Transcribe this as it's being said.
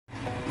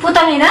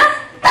Putang ina?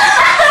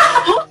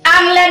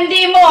 Ang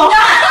landi mo!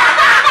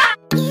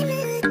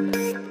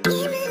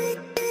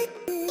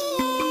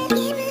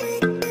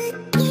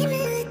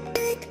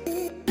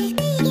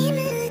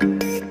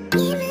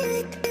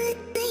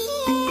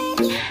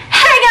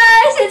 Hi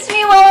guys, it's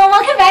me, Wellyn.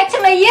 Welcome back to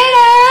my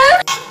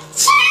YouTube!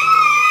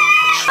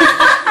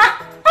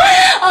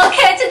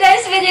 Okay,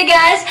 today's video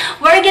guys,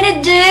 we're gonna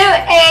do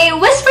a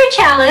whisper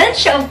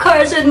challenge, of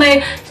course with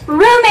my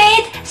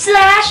roommate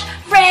slash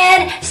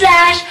friend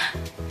slash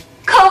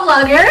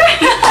co-vlogger.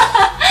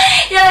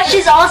 Yeah,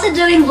 she's also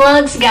doing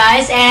vlogs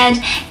guys,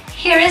 and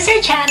here is her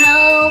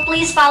channel.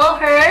 Please follow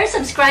her,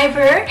 subscribe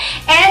her,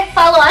 and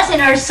follow us in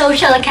our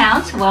social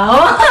accounts.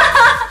 Wow.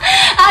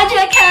 IG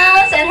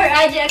accounts and her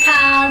IG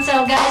account.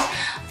 So guys,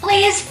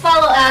 please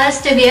follow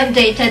us to be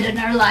updated in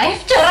our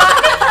life.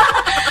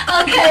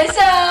 Okay,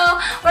 so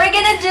we're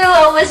gonna do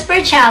a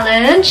whisper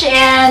challenge,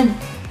 and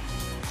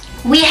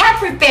we have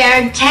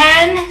prepared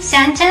 10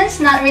 sentence,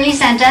 not really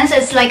sentence,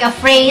 it's like a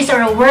phrase or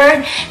a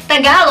word,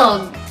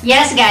 Tagalog.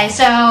 Yes guys,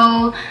 so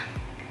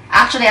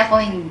Actually, ako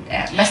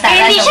basta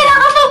hindi siya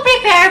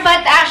nakapag-prepare,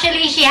 but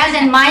actually she has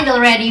in mind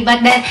already.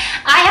 But then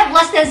I have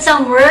listed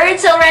some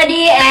words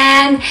already,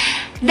 and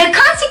the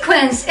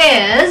consequence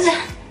is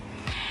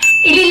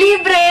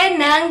ililibre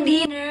ng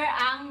dinner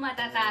ang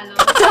matatalo.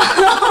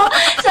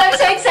 So I'm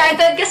so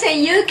excited kasi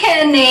you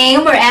can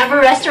name wherever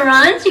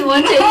restaurant you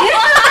want to eat.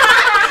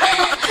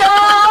 So,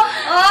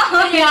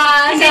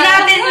 yeah. Hindi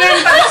natin yun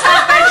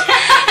pag-usapan.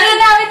 Hindi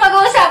namin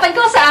pag-uusapan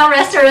kung saan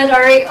restaurant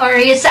or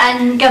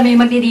saan kami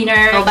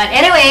magdi-dinner. But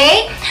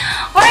anyway,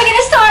 we're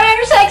gonna start.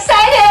 I'm so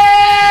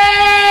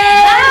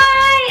excited!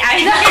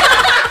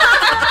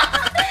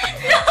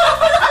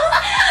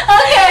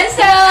 Okay,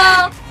 so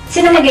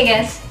sino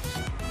mag-guess?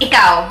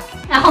 Ikaw.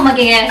 Ako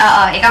mag-guess?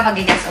 Oo, ikaw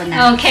mag-guess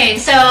una.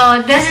 Okay, so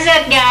this is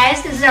it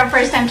guys. This is our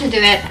first time to do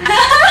it.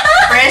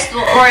 First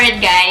word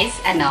guys,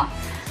 ano?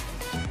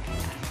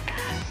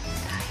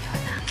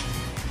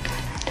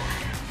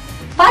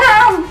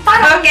 Parang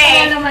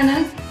okay. Ano naman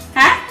nun?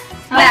 Ha?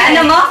 Okay.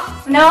 Ano mo?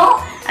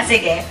 No? Ah,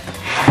 sige.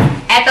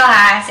 Eto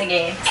ha,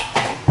 sige.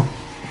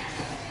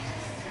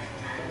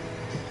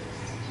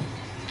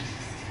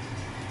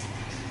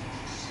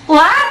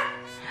 What?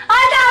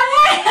 Ang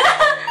dami!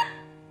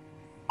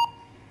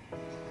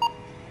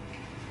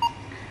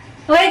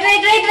 Wait!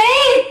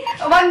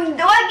 Wag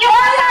yung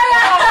mata ko.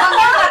 Wag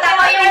yung mata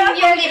ko,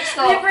 yung lips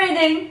ko. Lip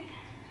reading.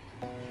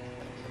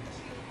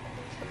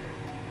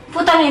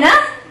 Putang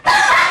ina?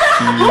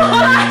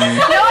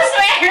 No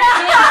swear!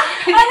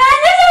 Ano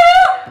niya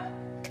sa'yo?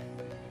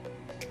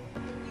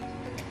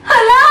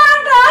 Hala!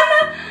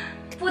 Ano?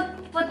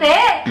 Puti?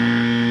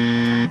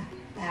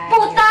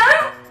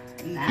 Putang?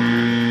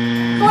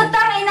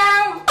 Putang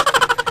inang...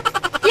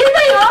 Yun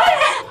ba yun?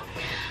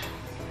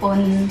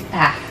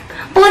 Punta.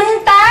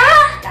 Punta?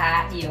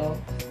 Tayo.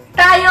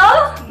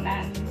 Tayo?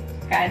 Ng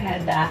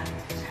Canada.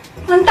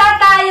 Punta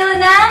tayo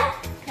ng...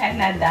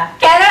 Canada.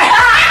 Canada!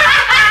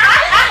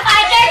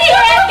 I can hear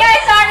it,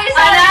 guys! Sorry!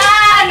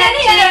 I can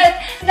hear it!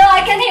 No,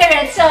 I can hear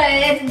it. So,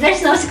 there's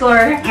no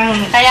score.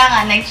 Kaya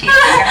nga, nag-cheat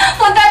ka.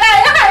 Punta tayo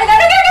ng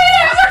Canada!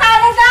 Sa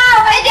Canada!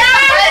 Oh my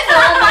God!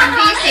 Ano,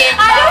 mag-visit.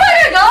 I don't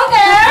wanna go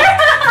there!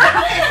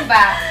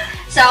 Diba?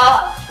 So,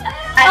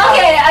 ano?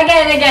 Okay,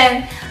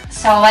 again.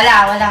 So,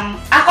 walang...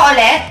 Ako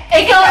ulit?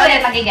 Ikaw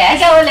ulit. Mag-guess?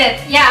 Ikaw ulit.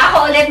 Yeah,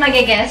 ako ulit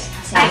mag-guess.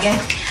 Sige.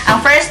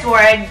 Ang first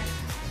word,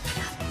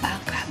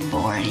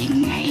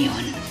 napaka-boring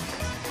ngayon.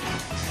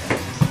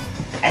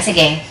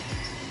 Sige.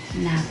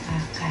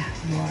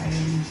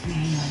 Napaka-boring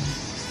ngayon.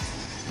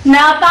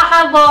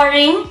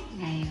 Napaka-boring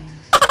Ngayon.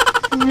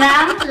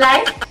 ng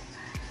life.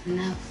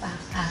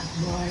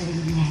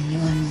 Napaka-boring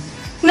ngayon.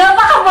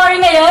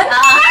 Napaka-boring ngayon?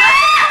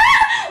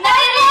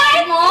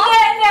 Narinig mo?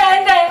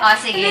 Hindi. Oh,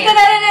 sige. Hindi ko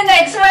narinig,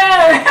 I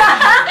swear.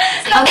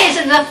 Okay,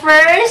 so the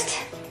first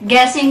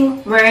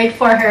guessing word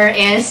for her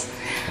is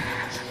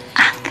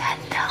ang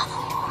ganda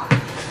ko.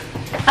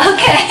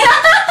 Okay.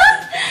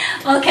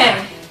 Okay.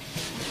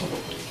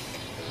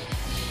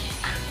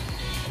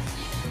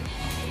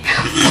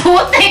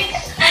 Putik!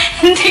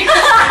 Hindi ko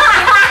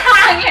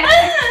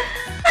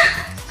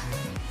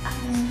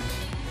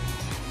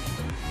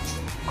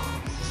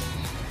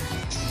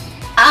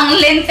ang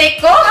lintik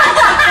ko?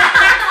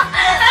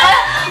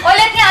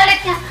 Ulit nga.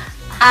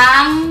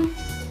 Ang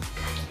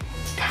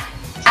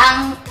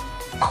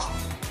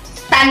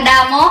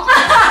tanda mo?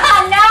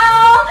 No!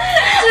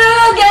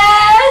 Two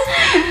guess!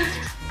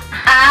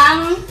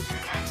 Ang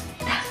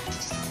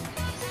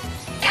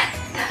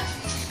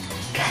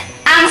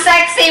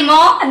sexy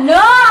mo? No!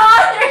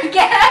 Third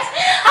guess!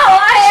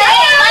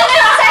 Ano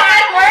yung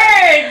second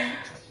word?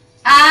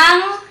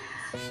 Ha?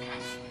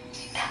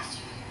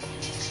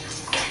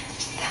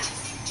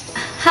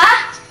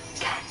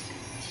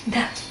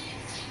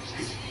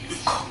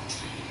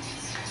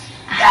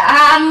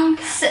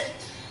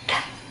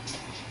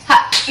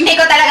 Hindi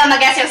ko talaga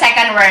mag-guess yung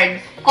second word.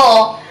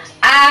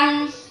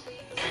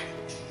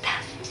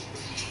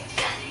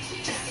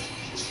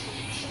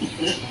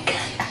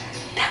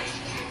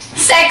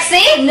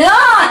 Sexy? No!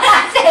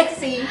 Not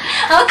sexy.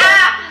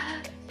 Okay.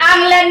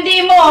 Ang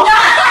landi mo.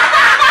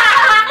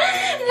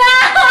 No!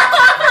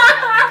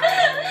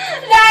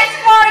 That's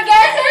 4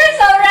 guesses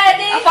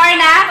already. 4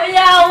 na?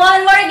 Yeah,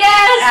 1 more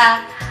guess.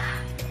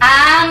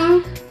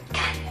 Ang...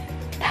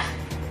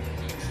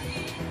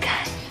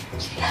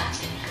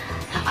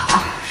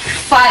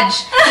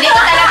 Fudge. Hindi ko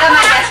talaga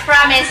mag-guess.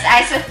 Promise.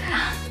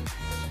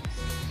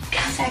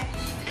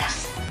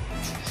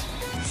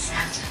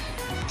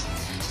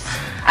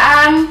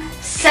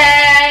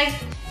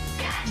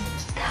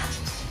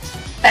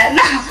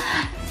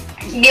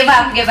 Give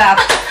up. Give up.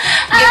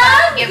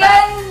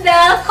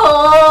 Ganda ko.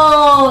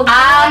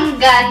 Ang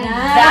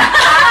ganda.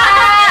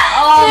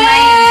 Oh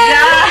my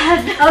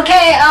God.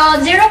 Okay,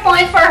 0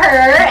 point for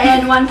her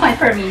and 1 point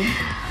for me.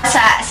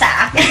 Sa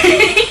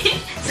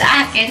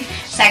akin,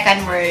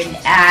 second word,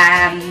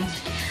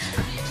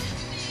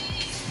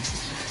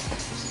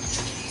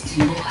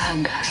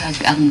 buhag-hag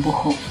ang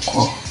buhok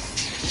ko.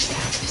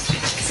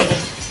 Sige.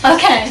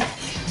 Okay.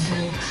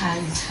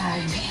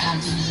 Buhag-hag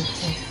ang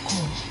buhok ko.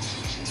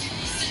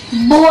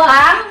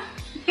 Buang?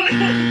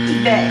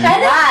 Hindi.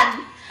 Ano?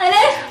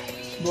 Ano?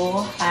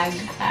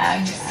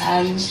 Buhag-hag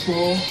ang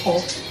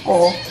buhok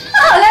ko.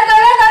 Ulit.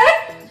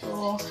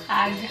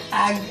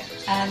 Buhag-hag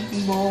ang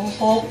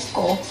buhok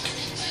ko.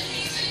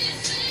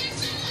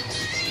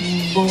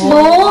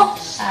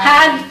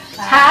 Buhag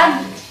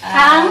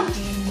ang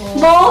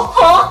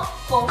buhok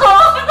ko.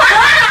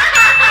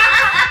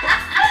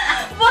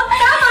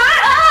 Tama?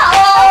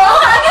 Oo.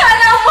 Buhag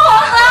ang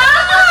buhok ko.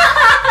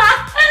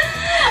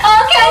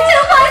 Okay,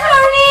 2 points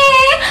for me.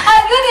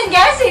 I'm good in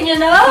guessing, you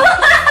know?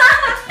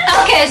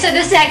 Okay, so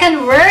the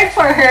second word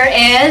for her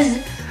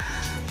is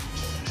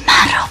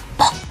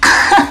marupok.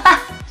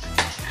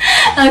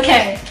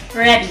 Okay,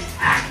 ready.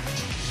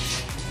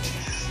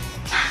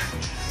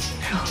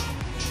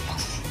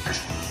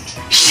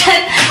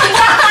 Shit!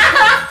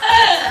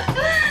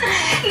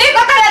 Hindi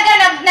ko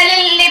talaga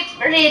nalilip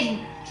read.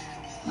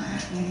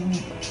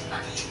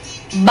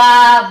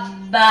 Ba?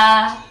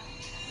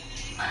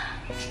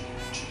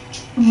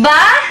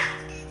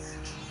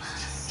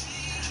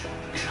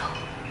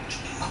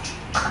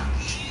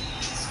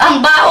 Ang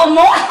baho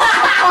mo?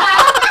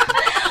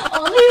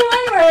 Only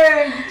 1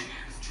 word.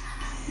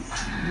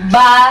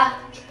 Ma.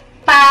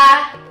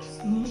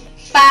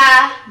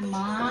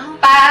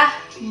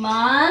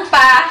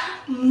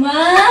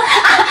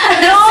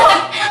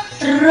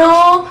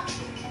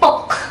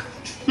 Ropok.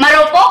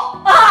 Marupok?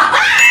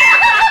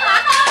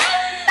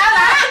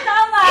 Tama?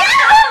 Tama.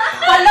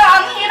 Wala,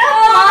 ang hirap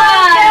Oh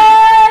my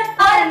God.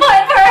 1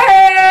 point for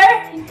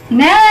her.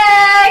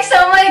 Next.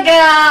 Oh my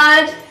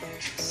God.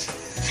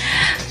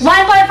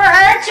 1 point for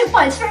her, 2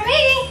 points for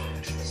me.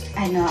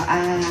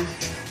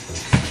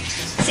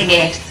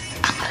 Sige.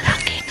 Ang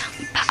laki ng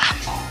paa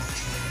mo.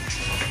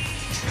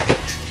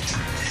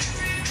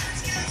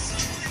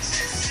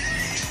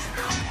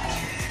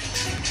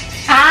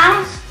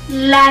 Ang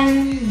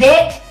landi.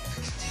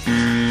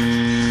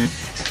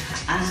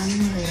 Ang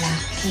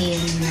laki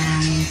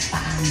ng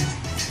paa mo.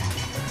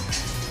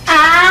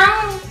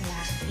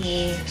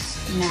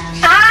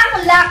 Ang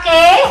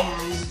laki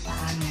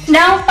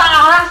ng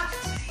paa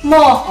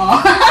mo.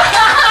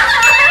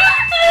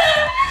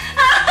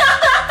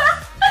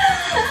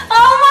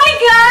 Oh my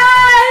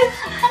God!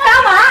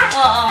 Tama?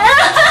 Oo.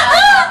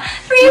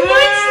 3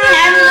 points na.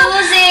 I'm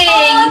losing.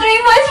 Oh, 3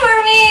 points for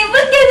me.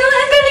 Ba't ganun?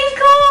 Ang galing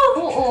ko.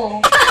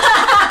 Oo.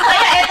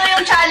 Kaya ito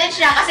yung challenge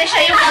niya kasi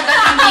siya yung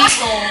magaling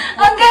dito.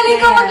 Ang galing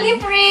ko mag-lip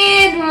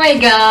read. Oh my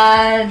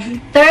God.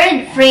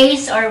 Third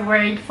phrase or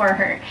word for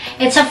her.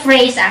 It's a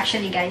phrase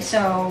actually, guys.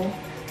 So,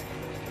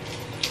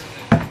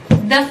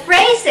 the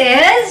phrase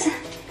is,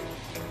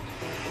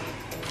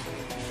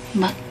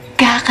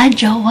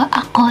 magkakajowa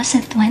ako sa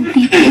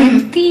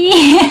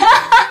 2020.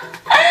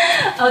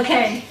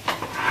 Okay.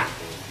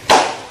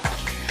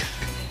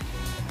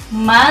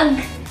 Magkakajowa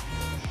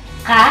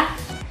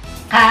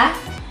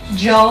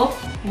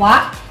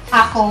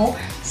ako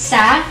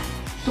sa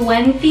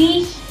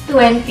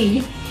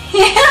 2020.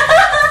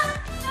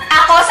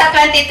 Ako sa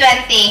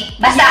 2020.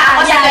 Basta Yeah,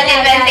 ako sa yeah,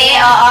 2020,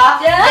 yeah.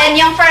 oo. Yeah. Then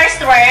yung first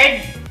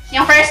word, ano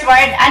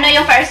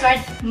yung first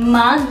word?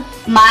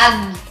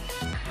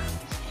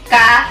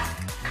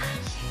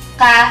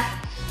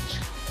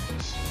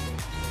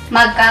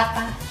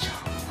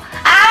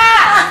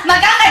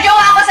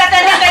 Magkakajowa ako sa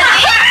 2020.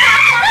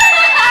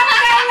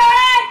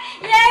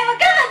 Yay!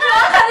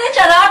 Magkakajowa kami,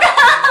 charot!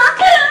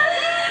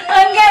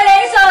 Ang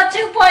galing! So,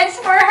 2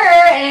 points for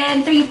her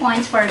and 3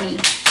 points for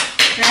me.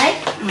 Right?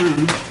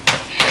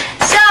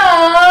 So,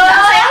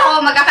 Kasi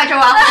ako,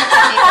 magkakajowa ako sa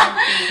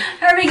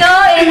 2020. here we go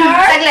in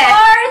our Saglit.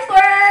 fourth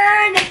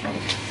word.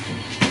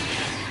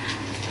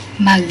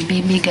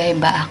 Magbibigay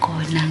ba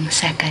ako ng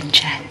second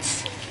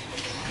chance?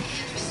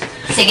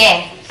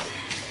 Sige.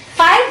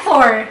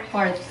 5-4.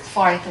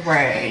 Fourth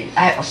word.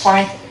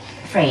 Fourth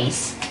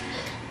phrase.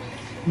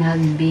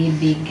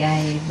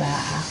 Magbibigay ba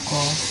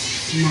ako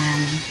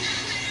ng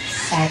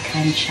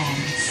second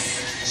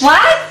chance?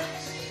 What?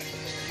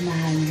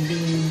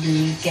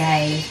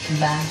 Magbibigay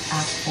ba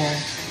ako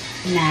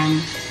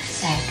ng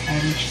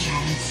second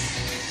chance.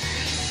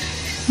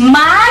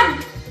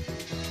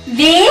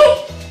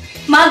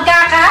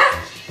 Magkaka?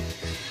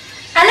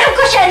 Alam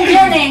ko siya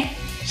dyan eh.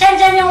 Siya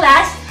dyan yung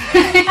last?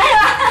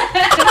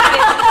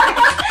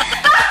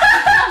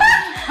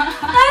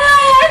 Ano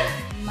yan?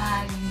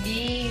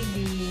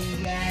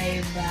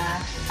 Magbibigay ba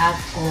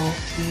ako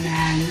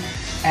ng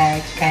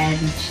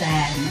second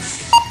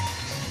chance?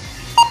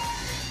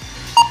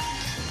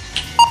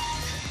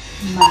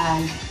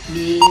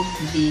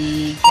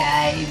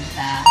 Magbibigay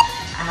ba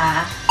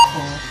ako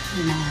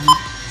ng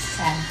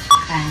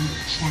second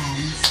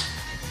chance?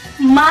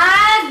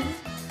 Magbibitay?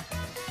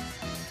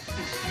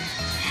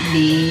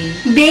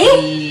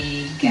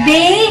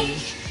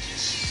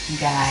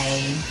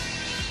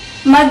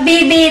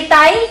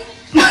 Magbibigay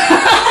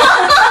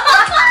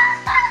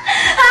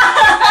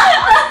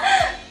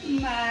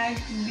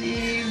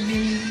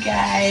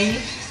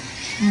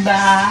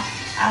ba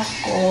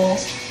ako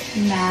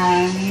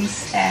ng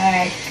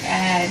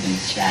second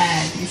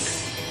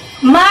chance?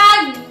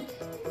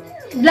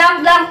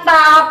 Blank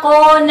pa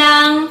ako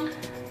ng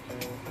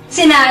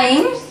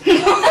sinaing?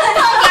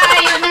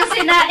 Layo ng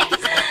sinaing.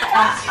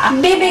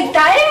 Bibig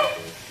tayo?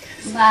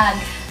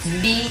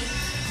 Magbibigay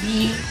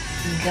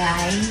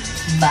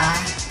ba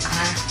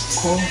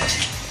ako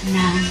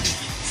ng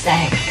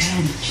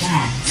second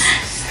chance?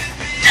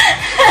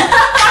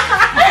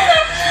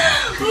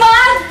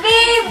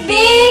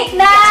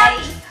 Magbibigay.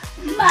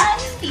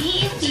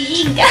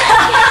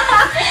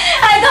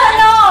 I don't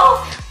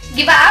know.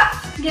 Give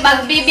up?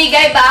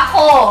 Magbibigay ba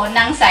ako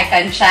ng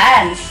second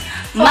chance?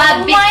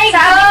 Oh my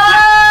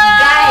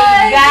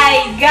God!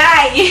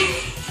 Guy.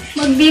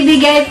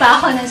 Magbibigay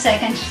pa ako ng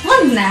second chance.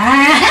 Wag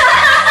na.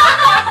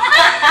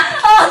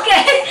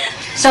 Okay.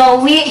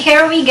 So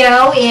here we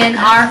go in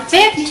our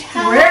fifth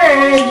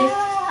word.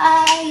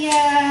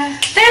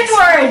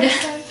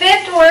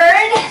 Fifth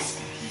word.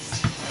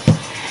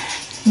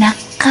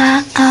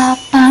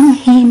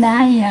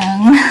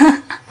 Nakakapanghinayang.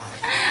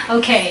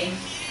 Okay.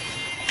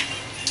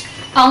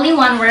 Only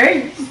one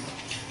word.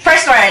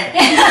 First word.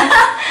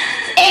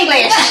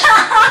 English.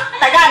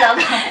 Tagalog.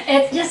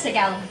 It's just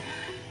Tagalog.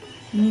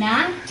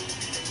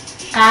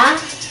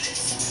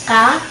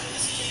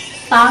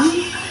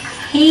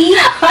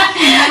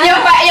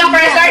 Yung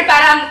first word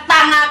parang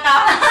tanga ka.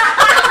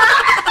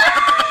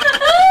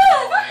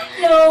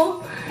 No.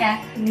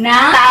 Yeah.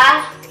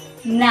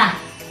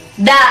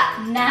 Da.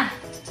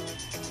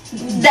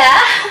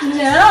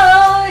 No.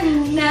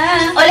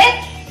 Ulit.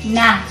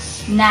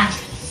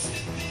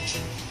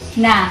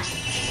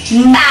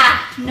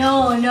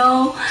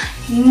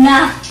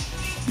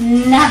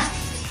 No.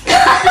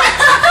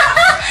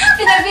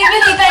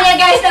 Pinagpipilitan niya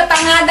guys na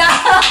tanga daw.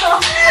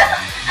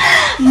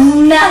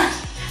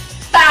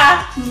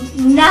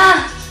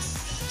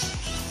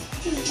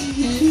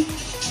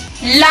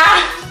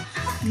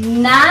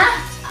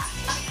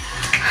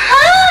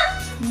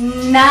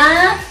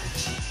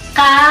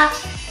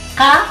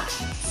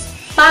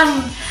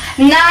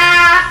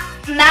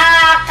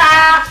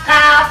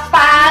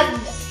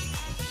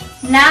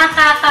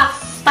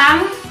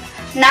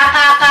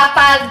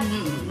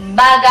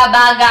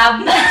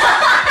 Bagab.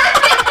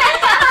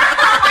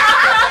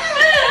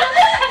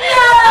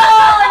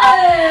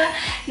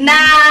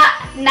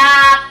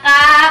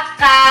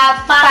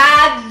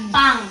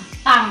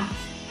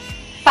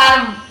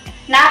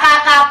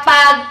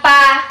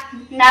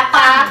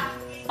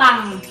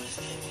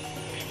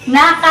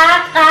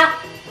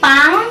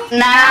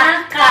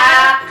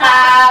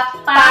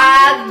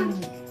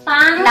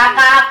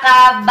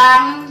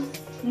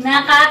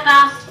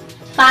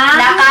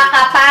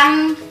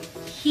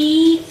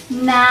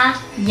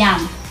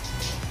 Nakakapanghinayang.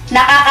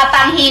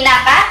 Nakakapanghina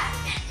ka?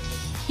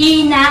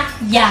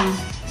 Hinayang.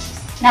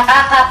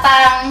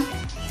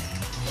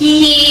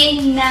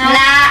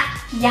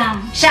 Nakakapanghinayang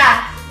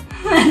siya.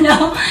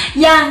 Ano?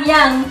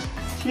 Yang.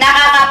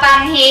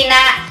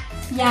 Nakakapanghina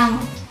Yang.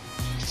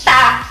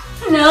 ta.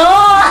 No!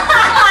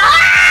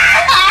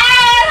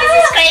 This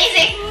is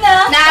crazy.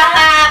 No.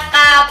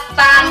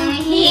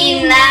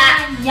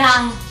 Nakakapanghina.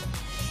 Yang.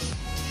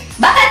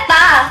 Bakit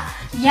pa?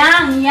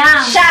 Yang.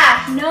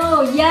 Siya.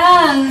 No,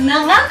 yang.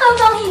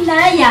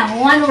 Nakakapanghinayang.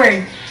 One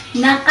word.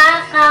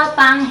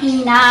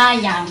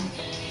 Nakakapanghinayang.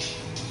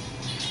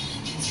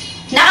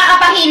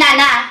 Nakakapanghina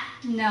na.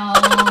 No.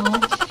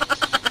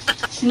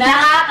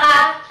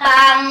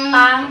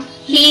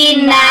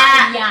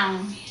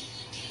 Nakakapanghinayang.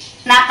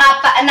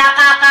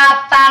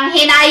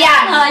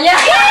 Nakakapanghinayang. Oh, yeah.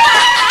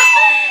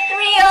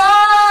 Rio!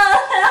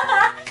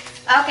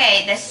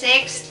 Okay, the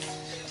sixth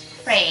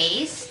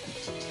phrase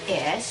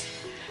is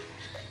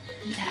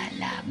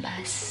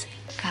Lalabas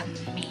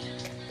kami.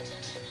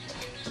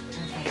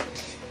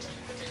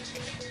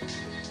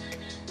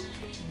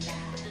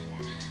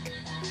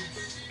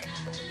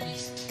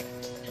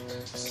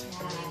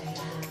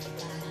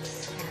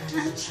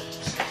 okay.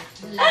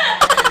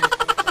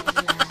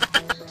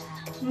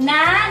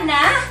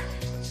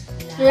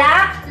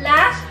 La.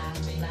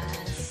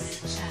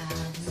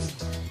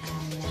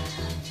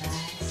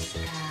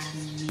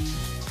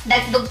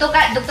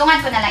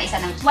 Dugtungan ko na lang isa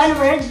ng One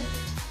word.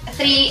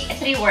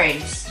 Three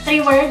words.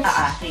 3 words?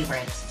 3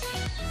 words.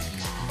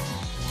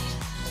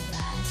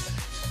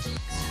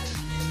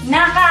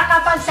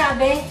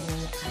 Nakakapagsabi?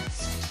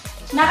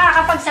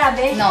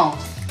 Nakakapagsabi? No.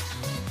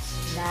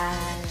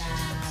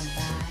 Lalabas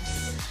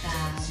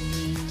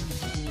kami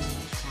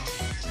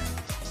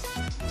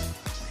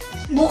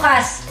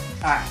Bukas.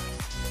 Or,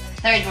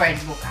 third word,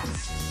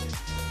 bukas.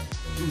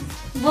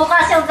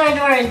 Bukas yung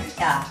third word.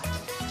 Yeah.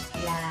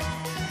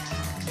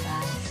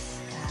 Lalabas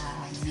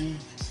kami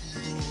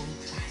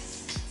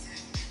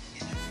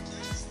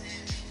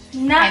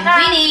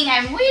bukas.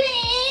 I'm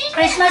winning!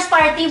 Christmas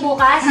party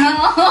bukas?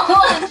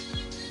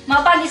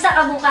 Mapag-isa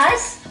ka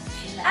bukas?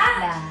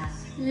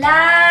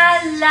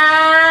 Lalabas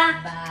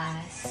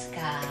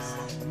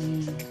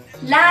kami.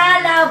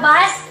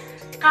 Lalabas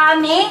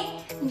kami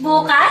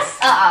bukas?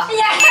 Oo.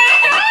 Yeah!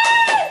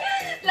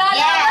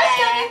 Lalabas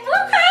kami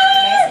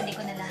bukas! Guys, hindi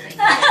ko na lang kayo.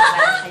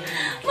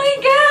 My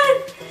God!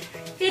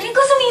 Feeling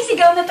ko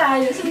sumisigaw na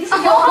tayo.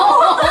 Sumisigaw ako.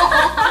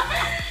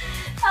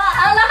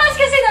 Ang lakas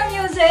kasi ng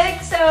music.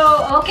 So,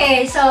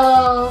 okay. So,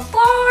 4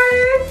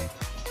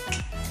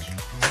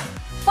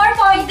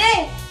 points.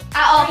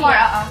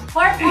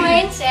 4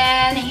 points.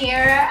 And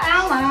here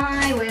am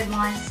I with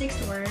my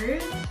 6th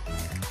word.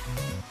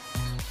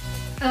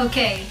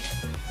 Okay.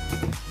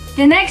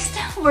 The next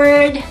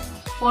word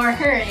for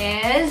her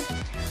is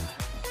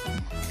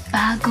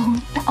Bagong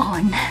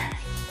taon.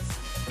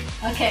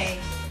 okay.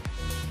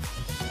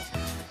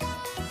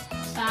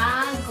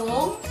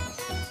 Bagong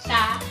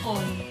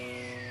taon.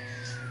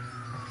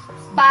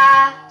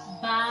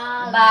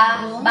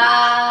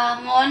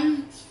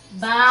 Bangon.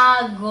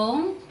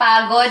 Bagong.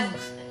 Pagod.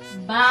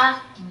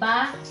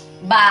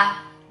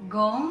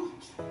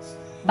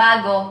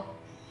 Bagong.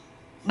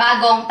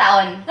 Bagong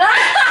taon.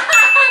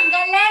 Ang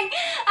galing!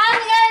 Ang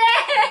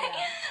galing!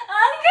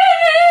 Ang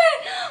galing!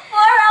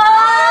 For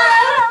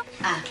all!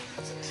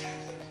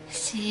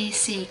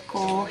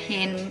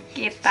 Sisikuhin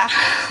kita.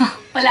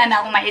 Wala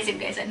na akong maisip,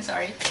 guys. I'm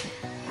sorry.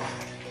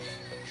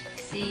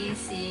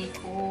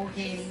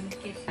 Sisikuhin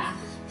kita.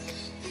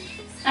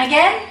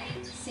 Again?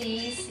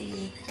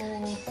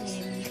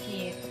 Sisikuhin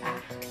kita.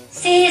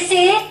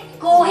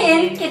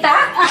 Sisikuhin kita?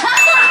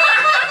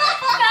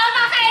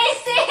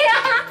 Nakakaisi!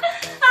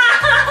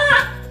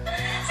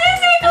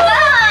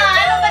 Sisikuhin!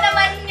 Ano ba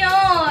naman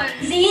yun?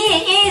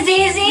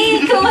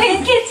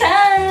 Sisikuhin kita.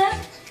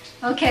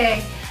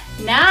 Okay.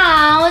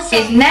 Now,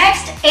 the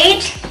next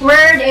 8th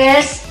word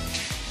is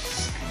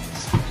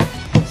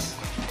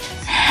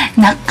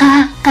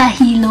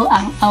Nakakahilo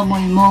ang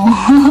amoy mo.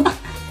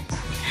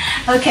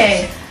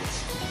 okay.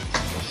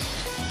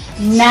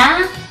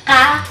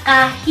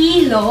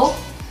 Nakakahilo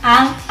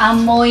ang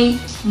amoy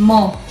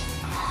mo.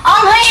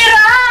 Ang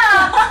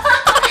hirap!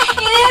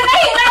 Hindi na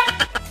hirap.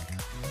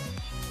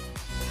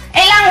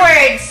 Ilang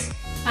words?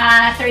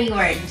 3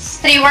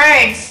 words. 3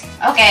 words.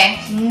 Okay.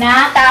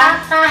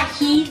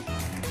 Nakakahilo.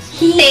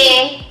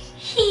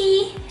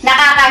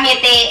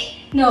 Nakakangiti.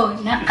 No,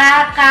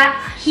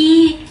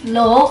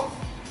 nakakahilo.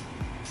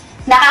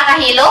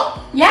 Nakakahilo?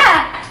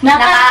 Yeah.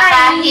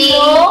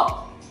 Nakakahilo.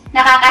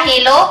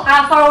 Nakakahilo?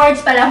 4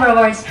 words pala, 4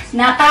 words.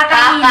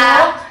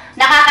 Nakakahilo.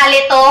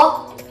 Nakakalito?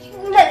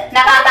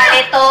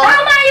 Nakakalito?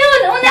 Tama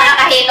yun! Una.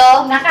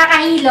 Nakakahilo?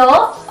 Nakakahilo.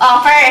 Oh,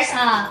 first.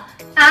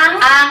 Ang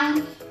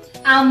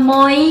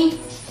amoy.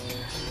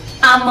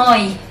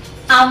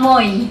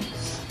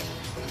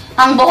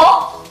 Ang buhok?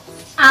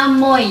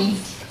 Amoy.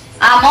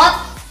 Amot?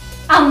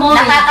 Amoy.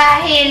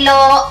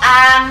 Nakakahilo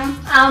ang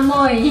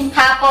Amoy.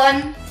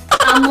 hapon?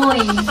 Amoy.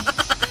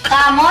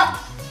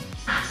 Kamot?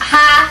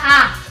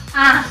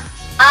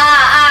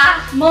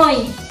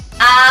 Moy.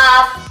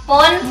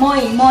 Apon?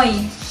 Moy.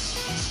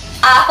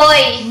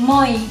 Apoy?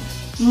 Moy.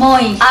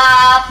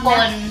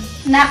 Apon?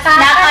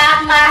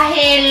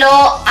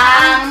 Nakakahilo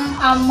ang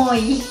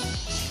amoy.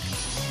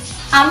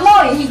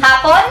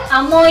 hapon?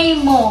 Amoy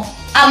mo.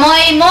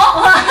 Amoy mo?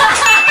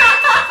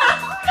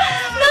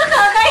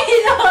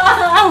 Nakakahilo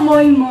ang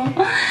amoy mo.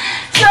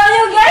 So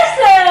you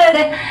guessed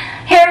it.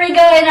 Here we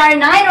go in our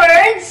 9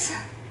 words.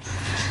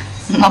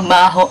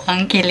 Mabaho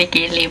ang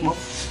kilikili mo.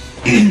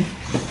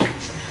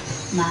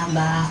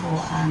 Mabaho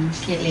ang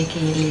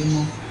kilikili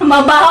mo.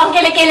 Mabaho ang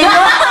kilikili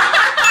mo.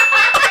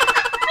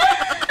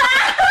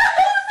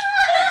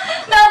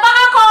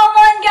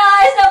 Napaka-common,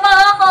 guys.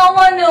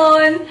 Napaka-common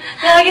nun.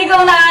 Lagi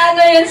kong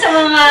naano yun sa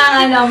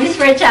mga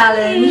whisper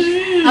challenge.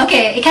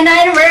 Okay,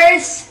 ika-9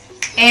 words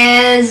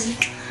is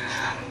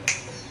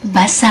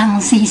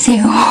Basang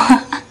sisiw.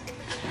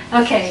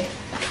 okay.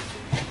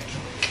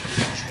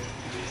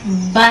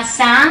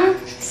 Basang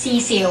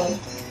sisiw.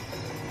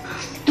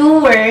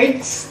 2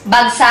 words.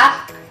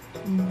 Bagsak?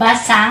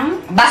 Basang.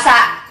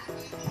 Basa?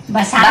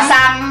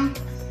 Basang?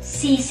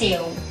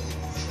 Sisiw.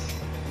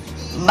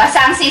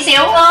 Basang sisiw?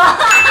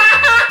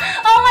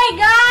 Oh my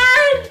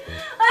God!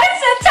 I'm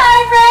so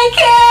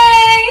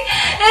time-breaking!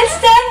 It's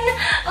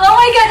 10... Oh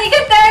my God,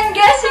 ika-10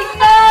 guessing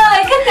na!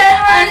 Ika-10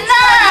 words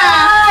na!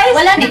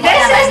 Wala na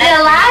This is the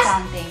last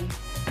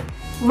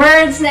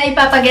words na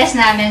ipapaguess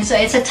namin, so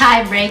it's a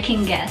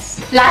tie-breaking guess.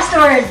 Last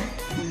word.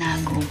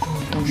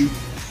 Nagugutom.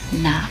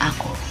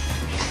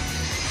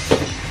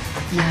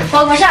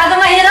 Huwag masyado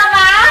mahirap,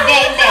 ha?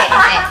 Hindi.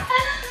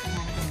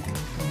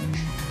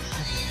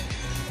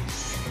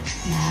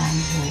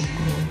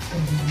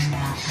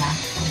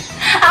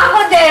 Ako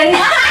din.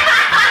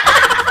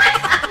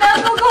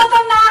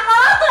 Nagugutom na ako.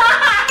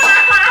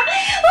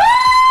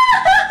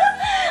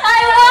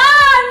 I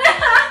won!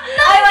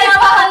 I won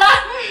pa pala.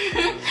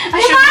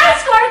 Diba?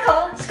 Score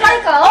ko.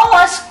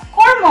 Oo,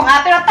 score mo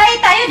nga. Pero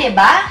tayo, di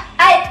ba?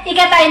 Ay,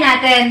 ikatay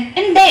natin.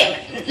 Hindi.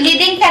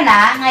 Leading ka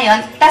na ngayon.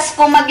 Tapos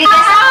kung mag-guess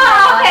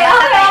Okay.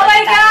 Oh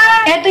my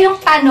God! Ito yung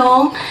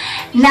tanong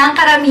ng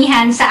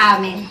karamihan sa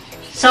amin.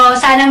 So,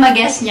 sana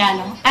mag-guess niya,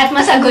 no? At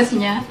masagot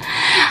niya.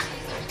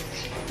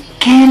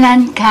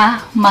 Kailan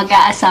ka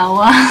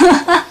mag-aasawa?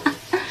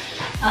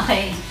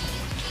 Okay.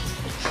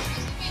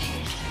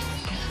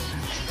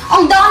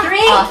 Oh, don't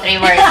Three. Oh,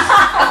 3 words.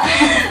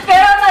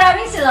 Pero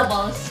maraming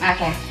syllables.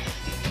 Okay.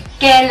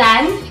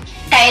 Kailan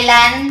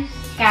Kailan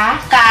ka?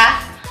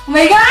 oh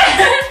my God!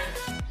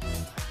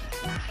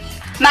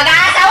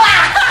 mag-aasawa?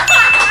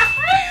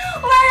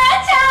 We're a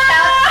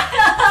tie!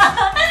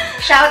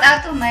 Shout out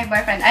to my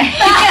boyfriend.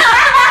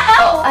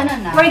 Oh, ano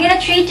na? We're gonna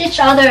treat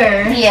each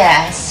other.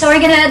 Yes. So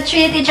we're gonna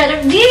treat each other.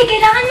 Di,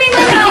 kailangan may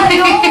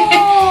manalo.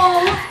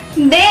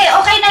 Hindi,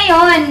 okay na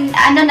yun.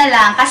 Ano na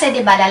lang, kasi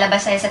di ba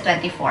lalabas tayo sa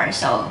 24,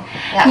 so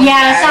that would be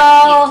Yeah, our so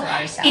gift to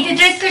ourselves.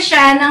 ititreat ko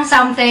siya ng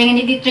something, and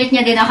ititreat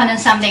niya din ako ng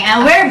something,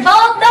 and we're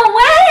both the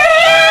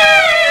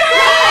winners!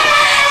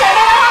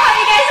 Sana naman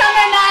kami guys ang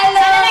nanalo.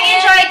 Sana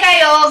nag-enjoy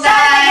kayo, guys.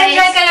 Sana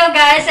nag-enjoy kayo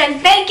guys, and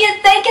thank you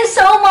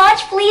so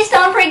much. Please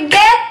don't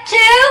forget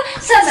to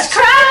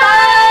subscribe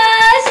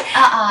us.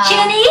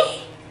 Chini,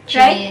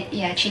 right?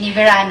 Yeah, Chini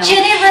Verano.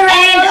 Chini Verano's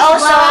And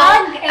also,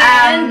 vlog,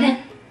 and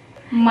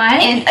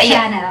my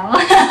channel.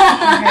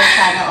 Her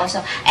channel also.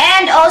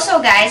 And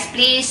also, guys,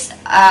 please,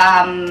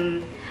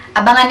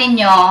 abangan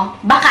ninyo,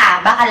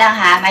 baka lang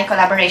ha, may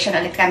collaboration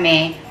ulit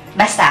kami.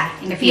 Basta,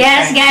 in the future.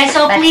 Yes, guys.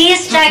 So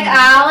please check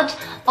out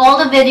all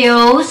the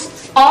videos,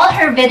 all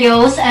her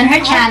videos and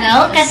her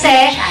channel.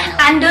 Kasi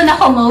andun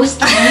ako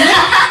mostly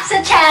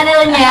sa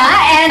channel niya.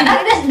 And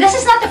this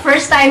is not the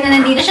first time na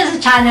nandito siya sa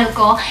channel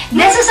ko.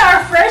 This is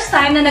our first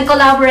time na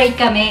nag-collaborate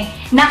kami.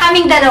 Na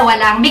kaming dalawa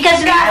lang. Because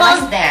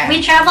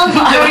we traveled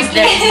to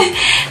Turkey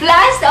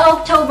last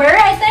October,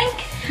 I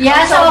think.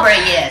 Yeah, October,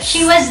 so yes.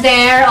 she was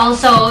there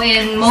also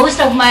in most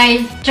of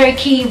my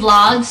Turkey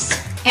vlogs.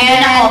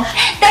 And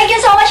thank you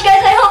so much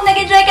guys. I hope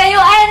nag-enjoy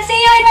kayo and see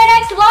you in my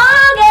next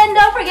vlog!